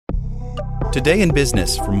Today in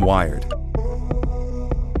Business from Wired.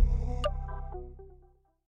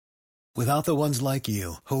 Without the ones like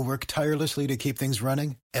you, who work tirelessly to keep things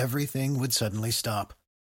running, everything would suddenly stop.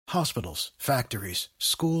 Hospitals, factories,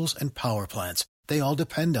 schools, and power plants, they all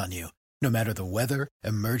depend on you. No matter the weather,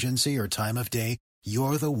 emergency, or time of day,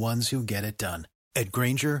 you're the ones who get it done. At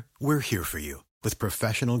Grainger, we're here for you with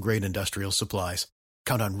professional-grade industrial supplies.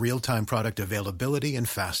 Count on real-time product availability and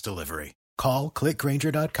fast delivery. Call, click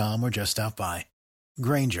Grainger.com, or just stop by.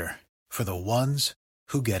 Grainger, for the ones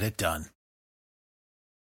who get it done.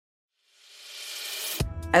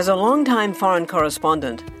 As a longtime foreign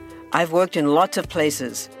correspondent, I've worked in lots of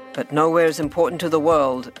places, but nowhere as important to the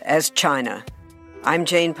world as China. I'm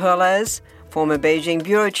Jane Perlez, former Beijing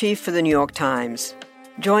bureau chief for the New York Times.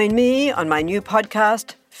 Join me on my new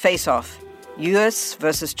podcast, Face Off, U.S.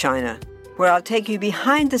 versus China, where I'll take you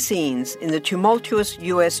behind the scenes in the tumultuous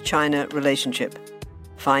U.S.-China relationship.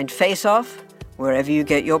 Find Face Off wherever you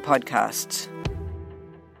get your podcasts.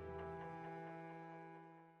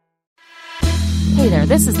 Hey there,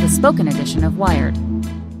 this is the spoken edition of Wired.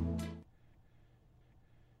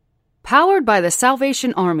 Powered by the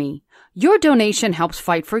Salvation Army, your donation helps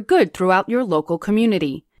fight for good throughout your local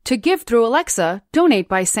community. To give through Alexa, donate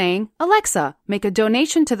by saying, "Alexa, make a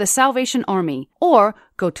donation to the Salvation Army," or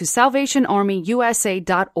go to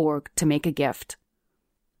salvationarmyusa.org to make a gift.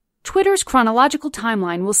 Twitter's chronological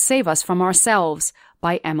timeline will save us from ourselves,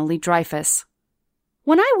 by Emily Dreyfus.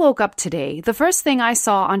 When I woke up today, the first thing I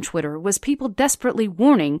saw on Twitter was people desperately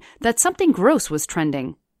warning that something gross was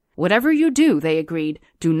trending. Whatever you do, they agreed,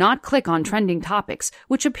 do not click on trending topics,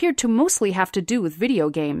 which appeared to mostly have to do with video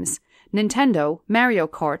games. Nintendo, Mario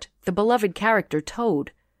Kart, the beloved character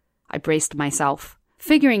Toad. I braced myself,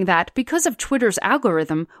 figuring that, because of Twitter's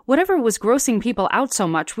algorithm, whatever was grossing people out so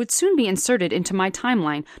much would soon be inserted into my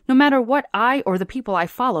timeline, no matter what I or the people I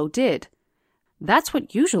follow did. That's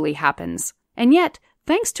what usually happens. And yet,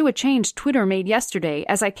 thanks to a change Twitter made yesterday,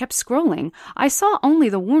 as I kept scrolling, I saw only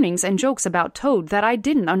the warnings and jokes about Toad that I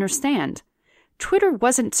didn't understand. Twitter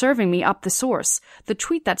wasn't serving me up the source, the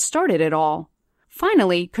tweet that started it all.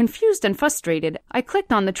 Finally, confused and frustrated, I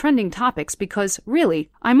clicked on the trending topics because,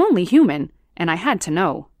 really, I'm only human, and I had to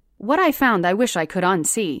know. What I found I wish I could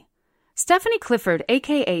unsee. Stephanie Clifford,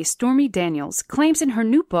 a.k.a. Stormy Daniels, claims in her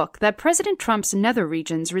new book that President Trump's nether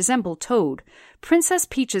regions resemble Toad, Princess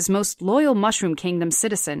Peach's most loyal Mushroom Kingdom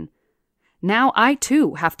citizen. Now I,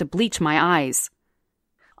 too, have to bleach my eyes.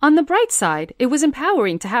 On the bright side, it was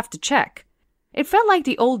empowering to have to check. It felt like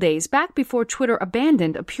the old days back before Twitter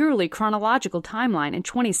abandoned a purely chronological timeline in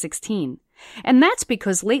 2016. And that's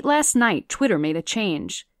because late last night, Twitter made a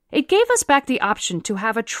change. It gave us back the option to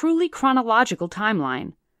have a truly chronological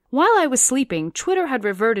timeline. While I was sleeping, Twitter had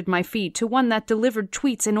reverted my feed to one that delivered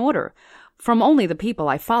tweets in order, from only the people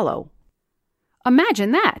I follow.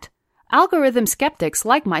 Imagine that! Algorithm skeptics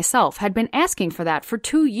like myself had been asking for that for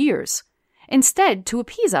 2 years. Instead, to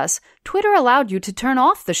appease us, Twitter allowed you to turn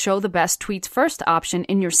off the Show the Best Tweets First option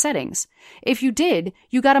in your settings. If you did,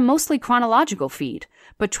 you got a mostly chronological feed,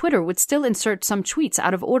 but Twitter would still insert some tweets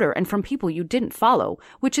out of order and from people you didn't follow,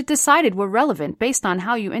 which it decided were relevant based on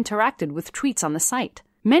how you interacted with tweets on the site.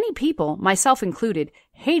 Many people, myself included,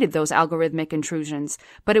 hated those algorithmic intrusions,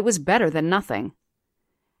 but it was better than nothing.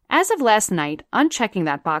 As of last night, unchecking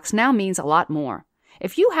that box now means a lot more.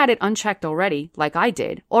 If you had it unchecked already, like I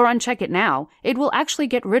did, or uncheck it now, it will actually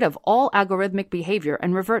get rid of all algorithmic behavior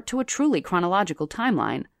and revert to a truly chronological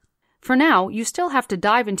timeline. For now, you still have to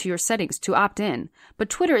dive into your settings to opt in, but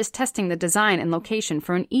Twitter is testing the design and location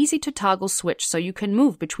for an easy-to-toggle switch so you can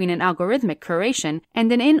move between an algorithmic curation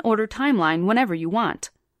and an in-order timeline whenever you want.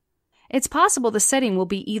 It's possible the setting will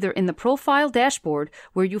be either in the profile dashboard,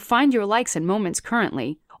 where you find your likes and moments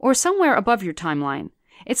currently, or somewhere above your timeline.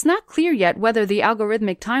 It's not clear yet whether the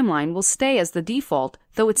algorithmic timeline will stay as the default,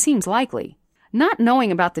 though it seems likely. Not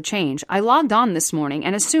knowing about the change, I logged on this morning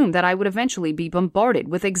and assumed that I would eventually be bombarded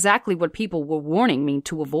with exactly what people were warning me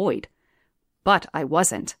to avoid. But I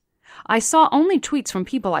wasn't. I saw only tweets from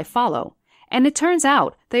people I follow, and it turns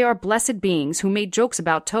out they are blessed beings who made jokes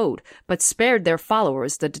about Toad, but spared their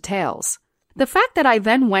followers the details. The fact that I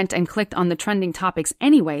then went and clicked on the trending topics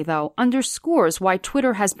anyway, though, underscores why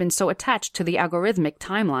Twitter has been so attached to the algorithmic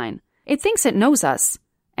timeline. It thinks it knows us,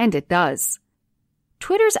 and it does.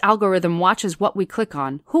 Twitter's algorithm watches what we click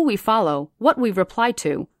on, who we follow, what we reply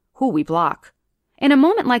to, who we block. In a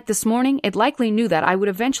moment like this morning, it likely knew that I would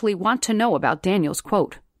eventually want to know about Daniel's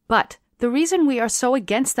quote. But the reason we are so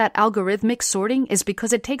against that algorithmic sorting is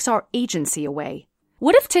because it takes our agency away.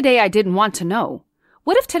 What if today I didn't want to know?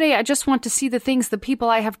 What if today I just want to see the things the people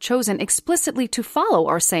I have chosen explicitly to follow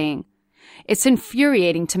are saying? It's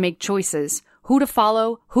infuriating to make choices, who to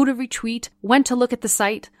follow, who to retweet, when to look at the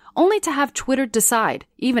site, only to have Twitter decide,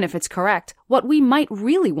 even if it's correct, what we might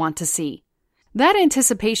really want to see. That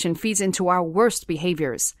anticipation feeds into our worst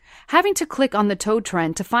behaviors. Having to click on the toad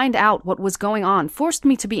trend to find out what was going on forced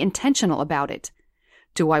me to be intentional about it.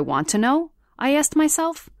 Do I want to know? I asked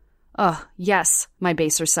myself. Yes, my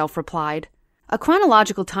baser self replied. A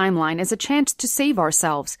chronological timeline is a chance to save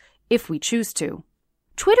ourselves, if we choose to.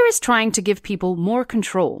 Twitter is trying to give people more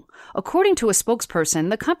control. According to a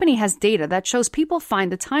spokesperson, the company has data that shows people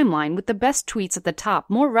find the timeline with the best tweets at the top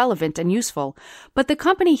more relevant and useful, but the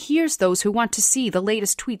company hears those who want to see the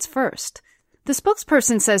latest tweets first. The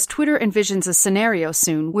spokesperson says Twitter envisions a scenario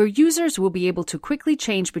soon where users will be able to quickly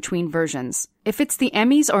change between versions. If it's the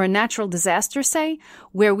Emmys or a natural disaster, say,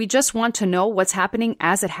 where we just want to know what's happening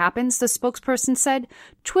as it happens, the spokesperson said,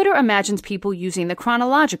 Twitter imagines people using the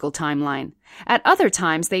chronological timeline. At other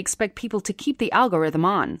times, they expect people to keep the algorithm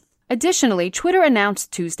on. Additionally, Twitter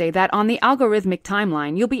announced Tuesday that on the algorithmic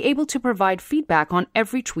timeline, you'll be able to provide feedback on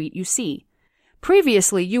every tweet you see.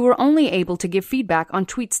 Previously, you were only able to give feedback on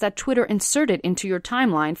tweets that Twitter inserted into your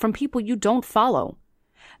timeline from people you don't follow.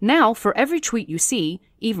 Now, for every tweet you see,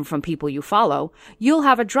 even from people you follow, you'll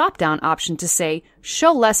have a drop-down option to say,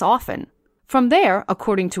 show less often. From there,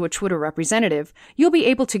 according to a Twitter representative, you'll be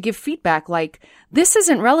able to give feedback like, this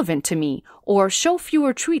isn't relevant to me, or show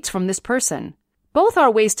fewer tweets from this person. Both are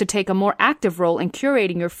ways to take a more active role in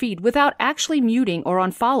curating your feed without actually muting or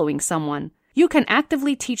unfollowing someone. You can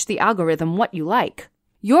actively teach the algorithm what you like.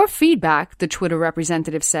 Your feedback, the Twitter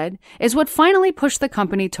representative said, is what finally pushed the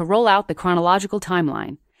company to roll out the chronological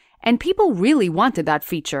timeline. And people really wanted that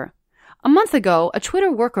feature. A month ago, a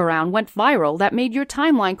Twitter workaround went viral that made your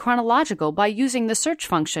timeline chronological by using the search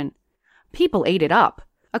function. People ate it up.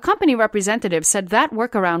 A company representative said that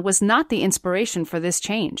workaround was not the inspiration for this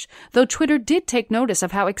change, though Twitter did take notice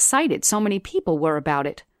of how excited so many people were about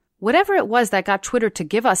it. Whatever it was that got Twitter to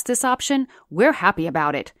give us this option, we're happy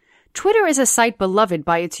about it. Twitter is a site beloved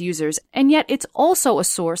by its users, and yet it's also a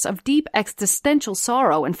source of deep existential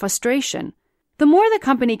sorrow and frustration. The more the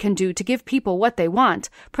company can do to give people what they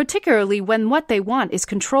want, particularly when what they want is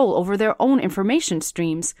control over their own information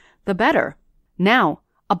streams, the better. Now,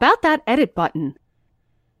 about that edit button.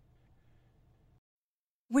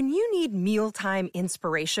 When you need mealtime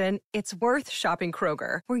inspiration, it's worth shopping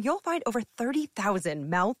Kroger, where you'll find over 30,000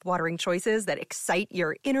 mouth-watering choices that excite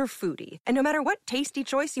your inner foodie. And no matter what tasty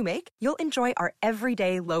choice you make, you'll enjoy our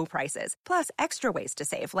everyday low prices, plus extra ways to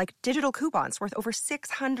save, like digital coupons worth over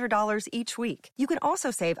 $600 each week. You can also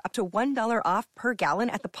save up to $1 off per gallon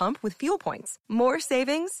at the pump with fuel points. More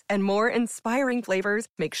savings and more inspiring flavors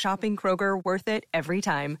make shopping Kroger worth it every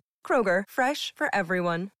time. Kroger, fresh for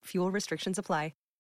everyone. Fuel restrictions apply.